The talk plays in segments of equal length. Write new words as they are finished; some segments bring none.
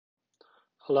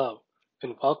Hello,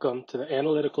 and welcome to the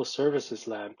Analytical Services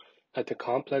Lab at the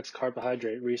Complex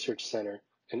Carbohydrate Research Center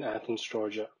in Athens,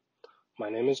 Georgia. My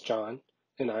name is John,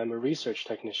 and I am a research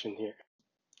technician here.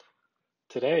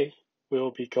 Today, we will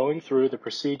be going through the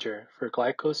procedure for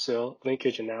glycosyl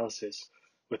linkage analysis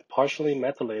with partially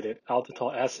methylated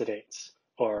aldehyde acetates,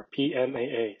 or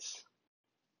PMAAs.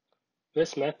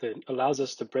 This method allows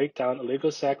us to break down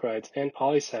oligosaccharides and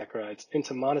polysaccharides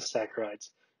into monosaccharides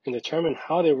and determine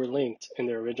how they were linked in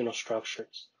their original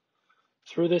structures.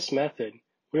 Through this method,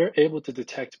 we are able to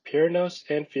detect pyranose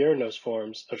and furanose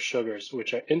forms of sugars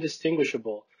which are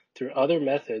indistinguishable through other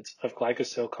methods of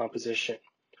glycosyl composition.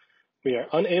 We are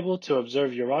unable to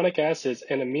observe uronic acids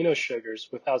and amino sugars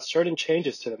without certain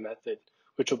changes to the method,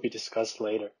 which will be discussed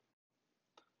later.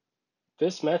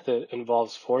 This method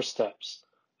involves 4 steps.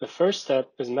 The first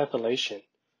step is methylation.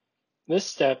 This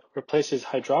step replaces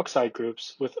hydroxide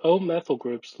groups with O-methyl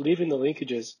groups, leaving the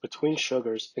linkages between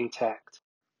sugars intact.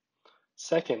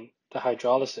 Second, the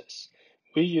hydrolysis.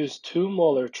 We use 2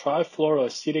 molar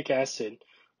trifluoroacetic acid,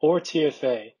 or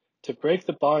TFA, to break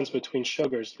the bonds between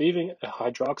sugars, leaving a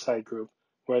hydroxide group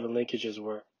where the linkages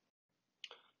were.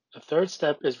 The third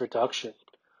step is reduction.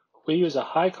 We use a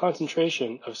high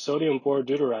concentration of sodium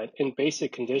bordeuteride in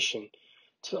basic condition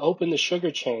to open the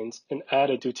sugar chains and add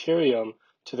a deuterium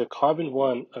to the carbon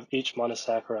 1 of each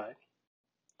monosaccharide.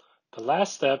 The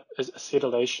last step is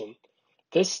acetylation.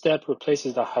 This step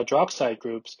replaces the hydroxide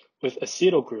groups with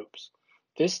acetyl groups.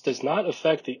 This does not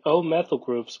affect the O-methyl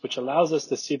groups, which allows us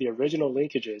to see the original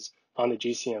linkages on the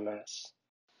GCMS.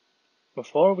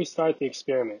 Before we start the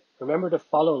experiment, remember to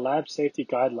follow lab safety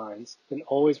guidelines and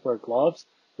always wear gloves,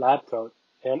 lab coat,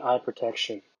 and eye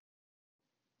protection.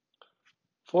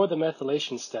 For the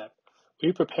methylation step,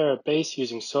 we prepare a base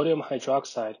using sodium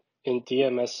hydroxide in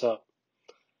DMSO.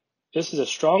 This is a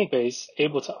strong base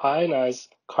able to ionize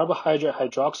carbohydrate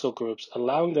hydroxyl groups,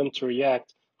 allowing them to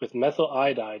react with methyl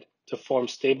iodide to form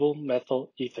stable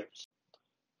methyl ethers.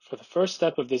 For the first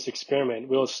step of this experiment,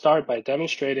 we will start by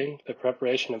demonstrating the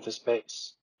preparation of this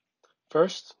base.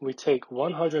 First, we take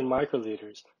 100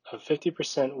 microliters of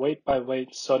 50%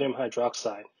 weight-by-weight sodium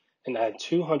hydroxide and add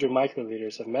 200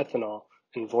 microliters of methanol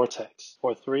in vortex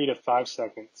for 3 to 5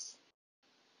 seconds.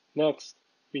 Next,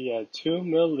 we add 2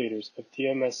 milliliters of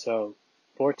DMSO,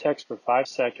 vortex for 5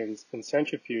 seconds, and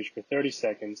centrifuge for 30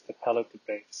 seconds to pellet the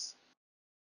base.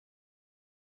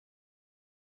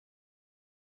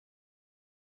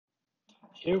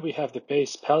 Here we have the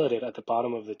base pelleted at the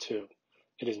bottom of the tube.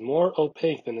 It is more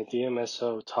opaque than the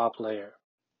DMSO top layer.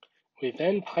 We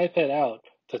then pipette out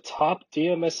the top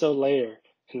DMSO layer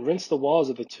and rinse the walls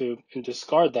of the tube and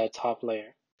discard that top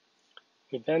layer.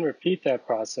 We then repeat that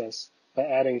process by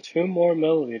adding 2 more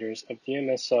milliliters of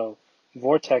DMSO,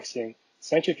 vortexing,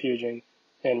 centrifuging,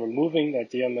 and removing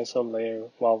that DMSO layer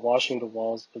while washing the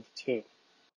walls of the tube.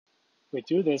 We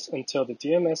do this until the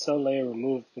DMSO layer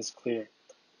removed is clear.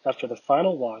 After the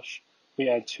final wash, we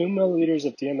add 2 milliliters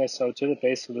of DMSO to the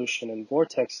base solution and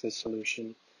vortex this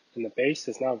solution, and the base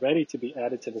is now ready to be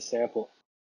added to the sample.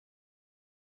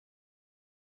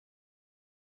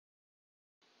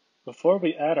 Before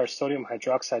we add our sodium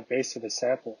hydroxide base to the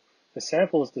sample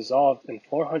is dissolved in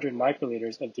 400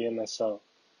 microliters of DMSO.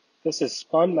 This is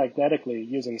spun magnetically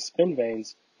using spin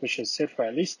vanes, which should sit for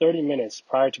at least 30 minutes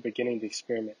prior to beginning the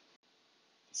experiment.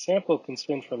 The sample can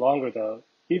spin for longer though,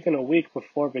 even a week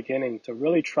before beginning, to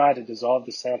really try to dissolve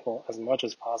the sample as much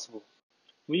as possible.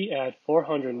 We add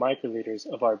 400 microliters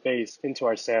of our base into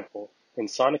our sample and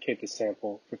sonicate the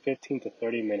sample for 15 to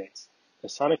 30 minutes. The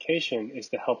sonication is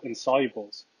to help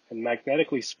insolubles, and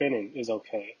magnetically spinning is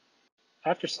okay.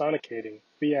 After sonicating,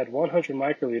 we add 100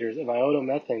 microliters of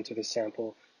iodomethane to the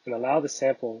sample and allow the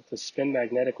sample to spin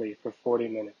magnetically for 40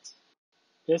 minutes.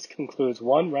 This concludes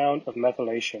one round of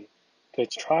methylation. To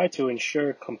try to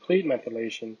ensure complete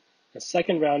methylation, a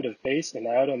second round of base and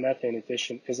iodomethane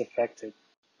addition is effected.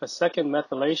 A second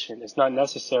methylation is not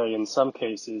necessary in some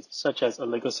cases, such as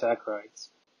oligosaccharides.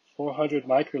 400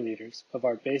 microliters of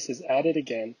our base is added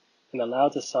again and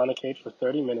allowed to sonicate for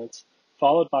 30 minutes,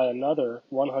 followed by another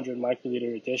 100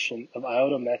 microliter addition of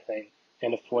iodomethane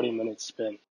and a 40-minute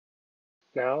spin.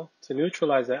 Now, to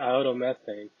neutralize the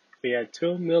iodomethane, we add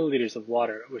 2 milliliters of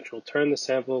water, which will turn the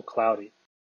sample cloudy.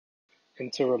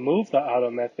 And to remove the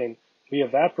iodomethane, we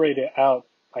evaporate it out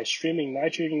by streaming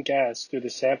nitrogen gas through the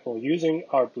sample using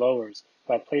our blowers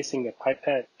by placing the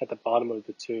pipette at the bottom of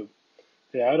the tube.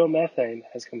 The iodomethane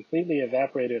has completely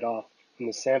evaporated off and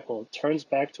the sample turns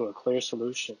back to a clear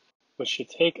solution, which should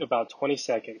take about 20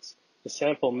 seconds. The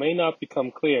sample may not become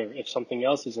clear if something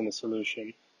else is in the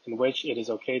solution, in which it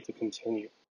is okay to continue.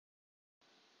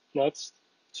 Next,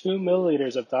 2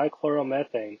 milliliters of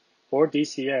dichloromethane, or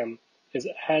DCM, is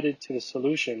added to the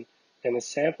solution and the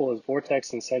sample is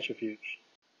vortexed and centrifuged.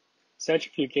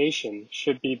 Centrifugation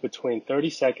should be between 30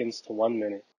 seconds to 1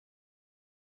 minute.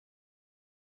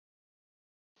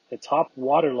 The top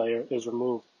water layer is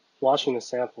removed, washing the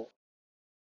sample.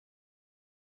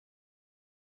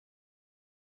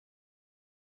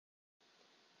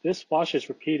 This wash is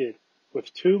repeated,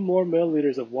 with 2 more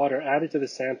milliliters of water added to the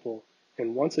sample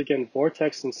and once again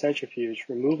vortexed and centrifuged,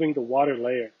 removing the water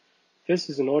layer. This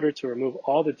is in order to remove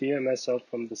all the DMSO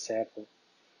from the sample.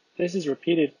 This is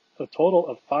repeated a total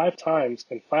of 5 times,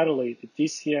 and finally the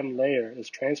DCM layer is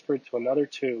transferred to another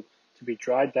tube to be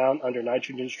dried down under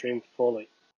nitrogen stream fully.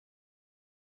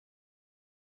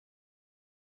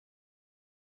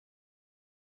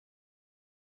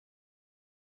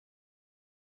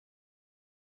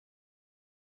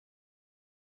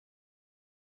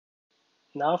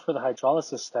 Now for the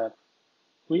hydrolysis step,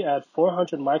 we add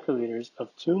 400 microliters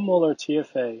of 2 molar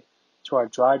TFA to our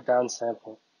dried down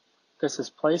sample. This is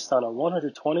placed on a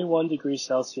 121 degrees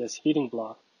Celsius heating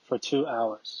block for 2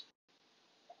 hours.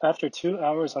 After 2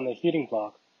 hours on the heating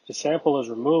block, the sample is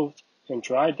removed and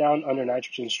dried down under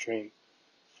nitrogen stream.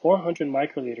 400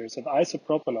 microliters of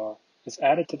isopropanol is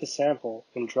added to the sample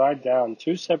and dried down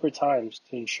 2 separate times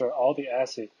to ensure all the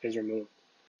acid is removed.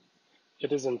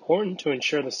 It is important to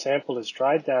ensure the sample is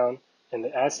dried down and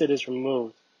the acid is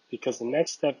removed because the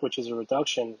next step, which is a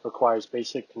reduction, requires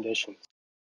basic conditions.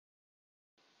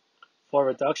 For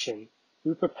reduction,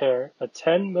 we prepare a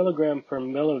 10 mg per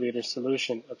milliliter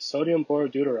solution of sodium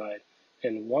borobutyride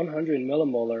and 100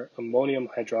 millimolar ammonium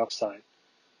hydroxide.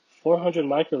 400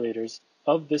 microliters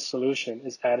of this solution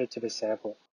is added to the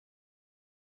sample.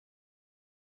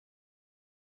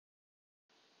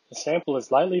 The sample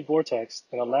is lightly vortexed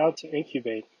and allowed to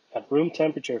incubate at room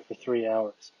temperature for 3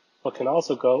 hours, but can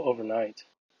also go overnight.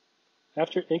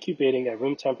 After incubating at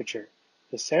room temperature,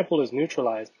 the sample is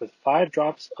neutralized with 5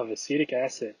 drops of acetic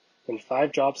acid and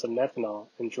 5 drops of methanol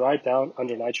and dried down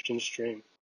under nitrogen stream.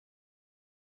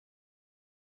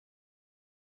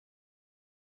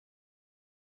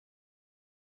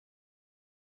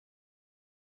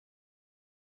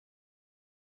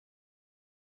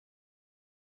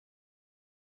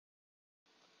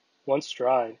 Once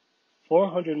dried,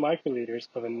 400 microliters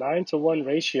of a 9:1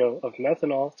 ratio of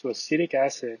methanol to acetic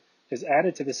acid is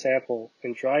added to the sample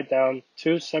and dried down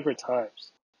 2 separate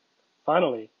times.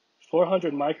 Finally,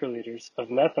 400 microliters of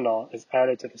methanol is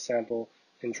added to the sample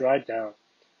and dried down.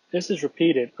 This is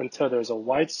repeated until there is a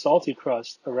white salty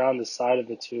crust around the side of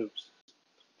the tubes.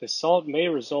 The salt may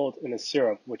result in a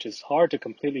syrup which is hard to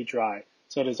completely dry,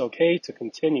 so it is okay to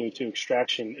continue to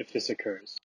extraction if this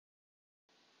occurs.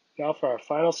 Now for our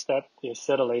final step, the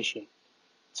acetylation.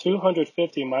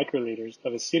 250 microliters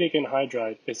of acetic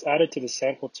anhydride is added to the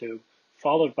sample tube,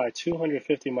 followed by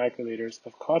 250 microliters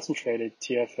of concentrated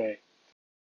TFA.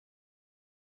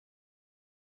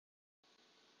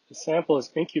 The sample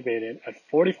is incubated at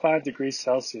 45 degrees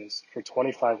Celsius for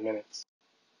 25 minutes.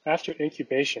 After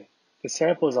incubation, the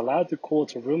sample is allowed to cool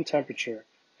to room temperature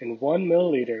and 1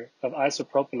 milliliter of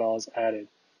isopropanol is added.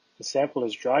 The sample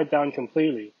is dried down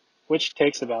completely, which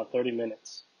takes about 30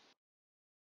 minutes.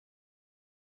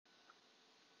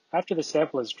 After the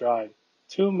sample is dried,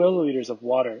 2 milliliters of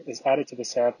water is added to the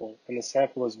sample and the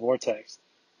sample is vortexed.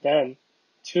 Then,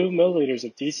 2 milliliters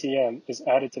of DCM is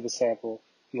added to the sample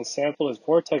and the sample is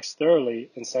vortexed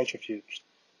thoroughly and centrifuged.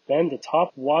 Then the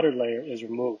top water layer is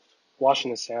removed,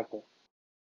 washing the sample.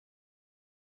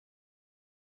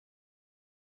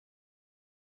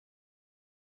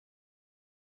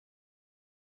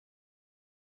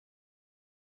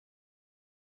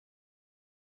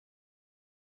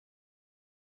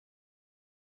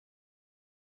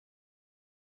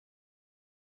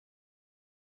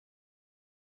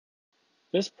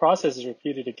 This process is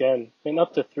repeated again and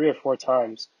up to 3 or 4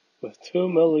 times, with 2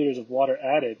 milliliters of water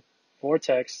added,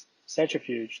 vortexed,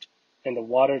 centrifuged, and the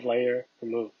water layer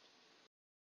removed.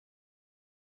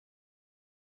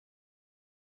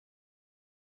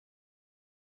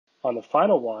 On the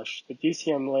final wash, the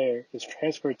DCM layer is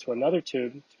transferred to another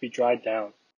tube to be dried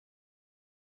down.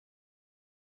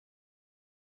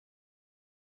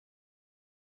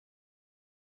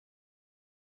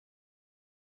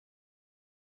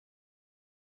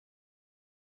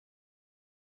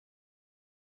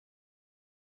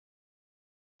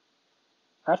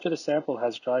 After the sample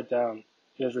has dried down,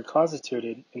 it is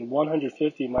reconstituted in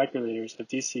 150 microliters of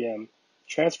DCM,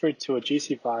 transferred to a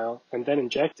GC vial, and then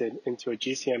injected into a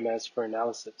GCMS for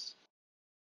analysis.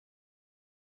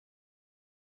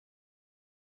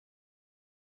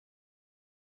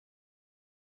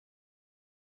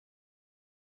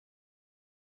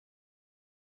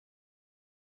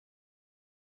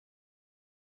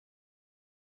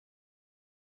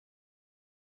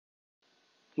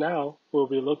 Now, we'll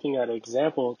be looking at an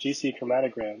example GC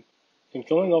chromatogram and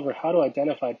going over how to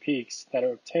identify peaks that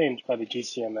are obtained by the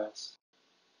GCMS.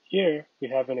 Here, we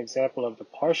have an example of the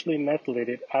partially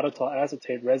methylated aldol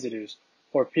acetate residues,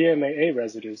 or PMAA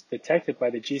residues, detected by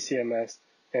the GCMS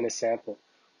in a sample.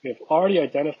 We have already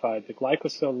identified the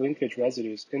Glycosyl linkage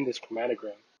residues in this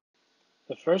chromatogram.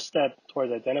 The first step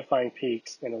towards identifying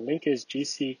peaks in a linkage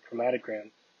GC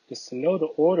chromatogram is to know the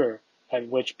order at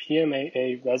which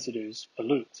PMAA residues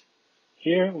elute.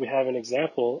 Here we have an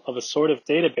example of a sort of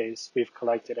database we've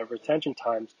collected of retention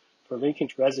times for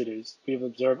linkage residues we've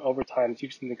observed over time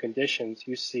using the conditions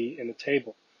you see in the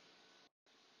table.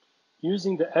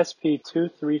 Using the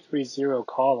SP2330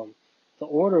 column, the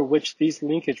order which these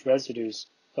linkage residues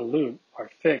elute are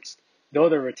fixed, though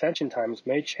their retention times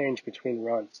may change between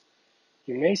runs.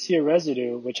 You may see a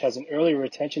residue which has an earlier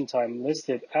retention time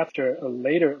listed after a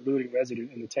later eluting residue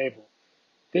in the table.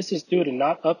 This is due to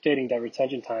not updating that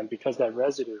retention time because that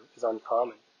residue is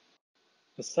uncommon.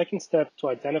 The second step to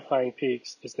identifying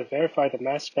peaks is to verify the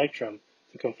mass spectrum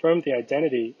to confirm the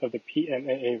identity of the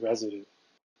PMAA residue.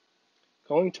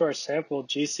 Going to our sample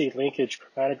GC linkage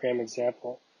chromatogram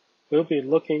example, we'll be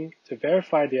looking to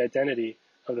verify the identity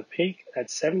of the peak at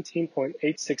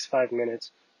 17.865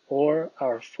 minutes or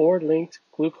our 4-linked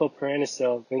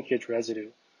glucopyranosol linkage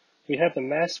residue. We have the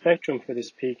mass spectrum for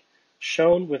this peak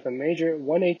shown with a major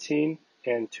 118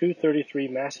 and 233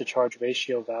 mass to charge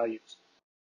ratio values.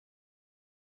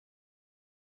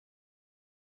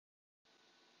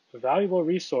 A valuable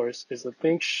resource is the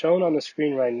link shown on the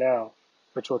screen right now,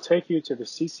 which will take you to the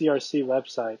CCRC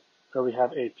website where we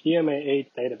have a PMAA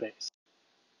database.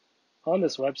 On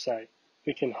this website,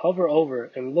 we can hover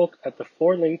over and look at the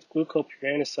 4-linked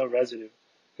glucopyranosol residue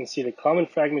and see the common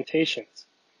fragmentations.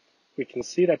 We can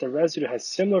see that the residue has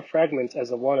similar fragments as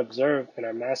the one observed in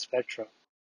our mass spectrum.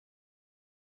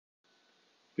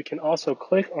 We can also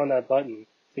click on that button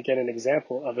to get an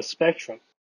example of a spectrum.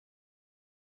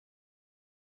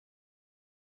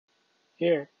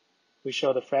 Here, we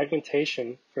show the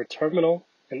fragmentation for terminal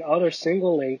and other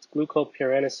single-linked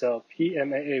glucopyranosol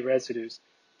PMAA residues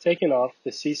taken off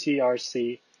the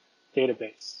CCRC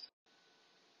database.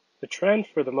 The trend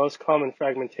for the most common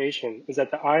fragmentation is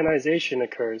that the ionization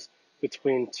occurs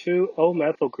between two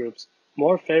O-methyl groups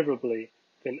more favorably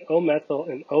than O-methyl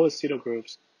and O-acetyl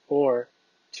groups or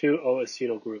two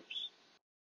O-acetyl groups.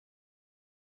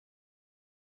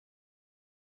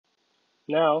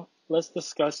 Now, let's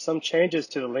discuss some changes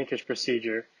to the linkage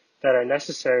procedure that are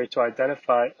necessary to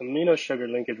identify amino sugar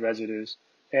linkage residues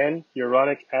and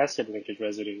uronic acid linkage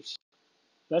residues.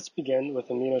 Let's begin with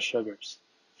amino sugars.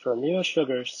 For amino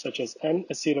sugars such as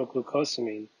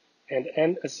N-acetylglucosamine and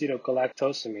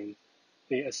N-acetylgalactosamine,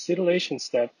 the acetylation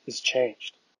step is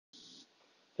changed.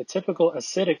 The typical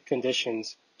acidic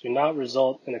conditions do not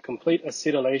result in a complete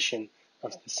acetylation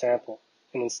of the sample,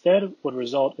 and instead would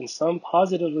result in some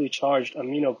positively charged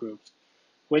amino groups,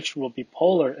 which will be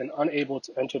polar and unable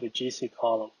to enter the GC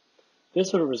column.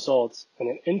 This would result in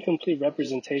an incomplete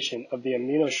representation of the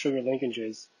amino sugar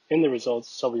linkages in the results,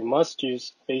 so we must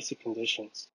use basic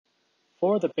conditions.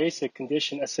 For the basic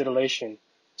condition acetylation,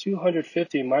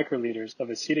 250 microliters of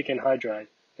acetic anhydride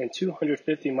and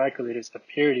 250 microliters of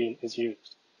pyridine is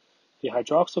used. The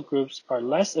hydroxyl groups are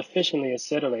less efficiently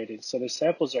acetylated, so the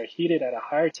samples are heated at a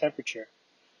higher temperature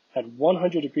at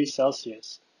 100 degrees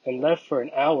Celsius and left for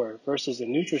an hour versus the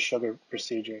neutral sugar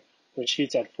procedure, which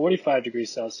heats at 45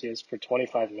 degrees Celsius for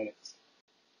 25 minutes.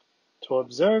 To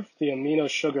observe the amino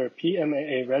sugar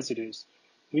PMAA residues,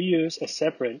 we use a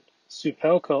separate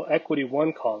Supelco Equity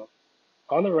 1 column.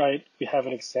 On the right, we have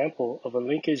an example of a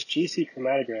linkage GC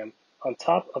chromatogram on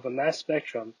top of a mass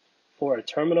spectrum for a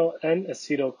terminal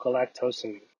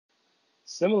N-acetylgalactosamine.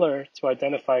 Similar to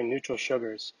identifying neutral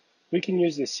sugars, we can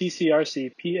use the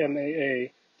CCRC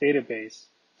PMAA database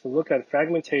to look at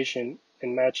fragmentation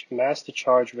and match mass to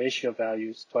charge ratio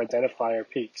values to identify our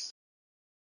peaks.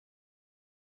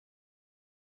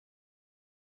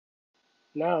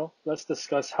 Now, let's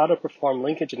discuss how to perform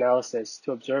linkage analysis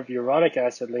to observe uronic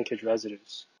acid linkage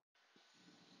residues.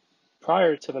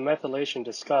 Prior to the methylation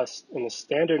discussed in the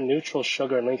standard neutral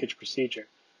sugar linkage procedure,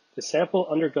 the sample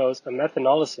undergoes a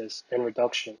methanolysis and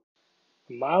reduction.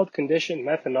 A mild condition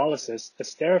methanolysis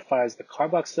esterifies the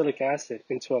carboxylic acid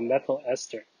into a methyl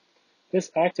ester. This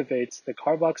activates the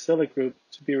carboxylic group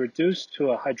to be reduced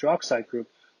to a hydroxide group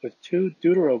with two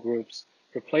deuteryl groups,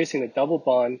 replacing the double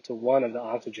bond to one of the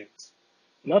oxygens.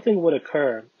 Nothing would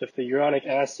occur if the uronic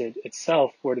acid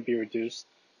itself were to be reduced,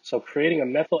 so creating a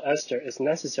methyl ester is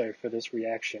necessary for this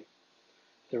reaction.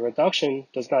 The reduction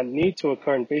does not need to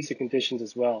occur in basic conditions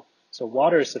as well, so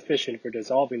water is sufficient for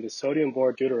dissolving the sodium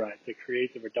bordeuteride to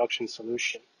create the reduction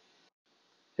solution.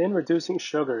 In reducing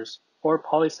sugars or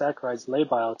polysaccharides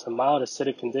labile to mild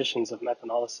acidic conditions of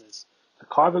methanolysis, the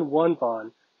carbon-1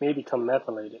 bond may become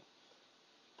methylated.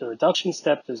 The reduction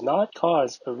step does not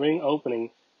cause a ring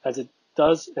opening as it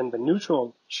does in the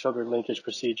neutral sugar linkage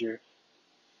procedure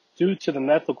due to the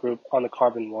methyl group on the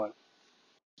carbon-1.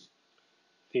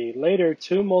 The later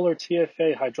 2-molar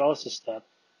TFA hydrolysis step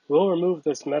will remove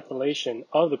this methylation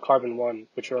of the carbon-1,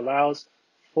 which allows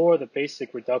for the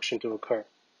basic reduction to occur.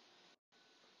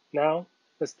 Now,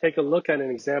 let's take a look at an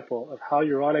example of how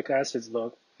uronic acids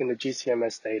look in the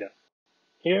GCMS data.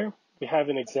 Here, we have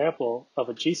an example of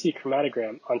a GC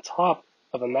chromatogram on top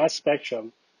of a mass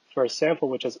spectrum for a sample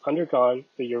which has undergone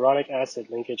the uronic acid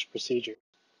linkage procedure.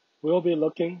 We'll be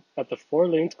looking at the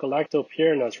 4-linked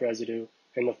galactopyranose residue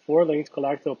and the 4-linked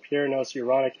galactopyranose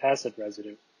uronic acid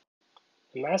residue.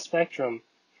 The mass spectrum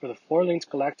for the 4-linked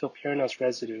galactopyranose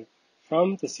residue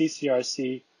from the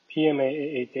CCRC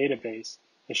PMAA database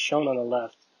is shown on the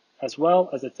left, as well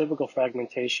as a typical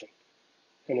fragmentation,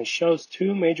 and it shows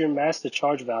two major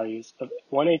mass-to-charge values of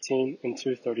 118 and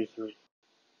 233.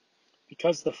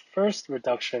 Because the first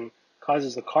reduction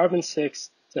causes the carbon-6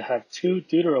 to have two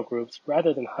deuteryl groups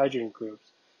rather than hydrogen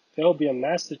groups, there will be a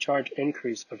mass-to-charge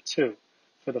increase of 2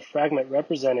 for the fragment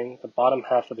representing the bottom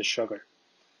half of the sugar.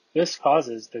 This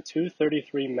causes the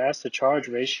 233 mass-to-charge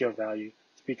ratio value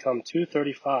to become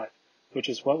 235, which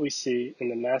is what we see in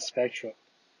the mass spectrum.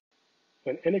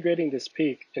 When integrating this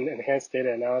peak in enhanced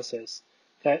data analysis,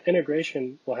 that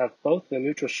integration will have both the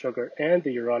neutral sugar and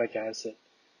the uronic acid.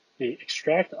 The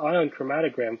extract ion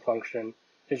chromatogram function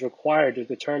is required to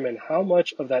determine how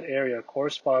much of that area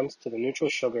corresponds to the neutral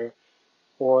sugar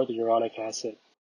or the uronic acid.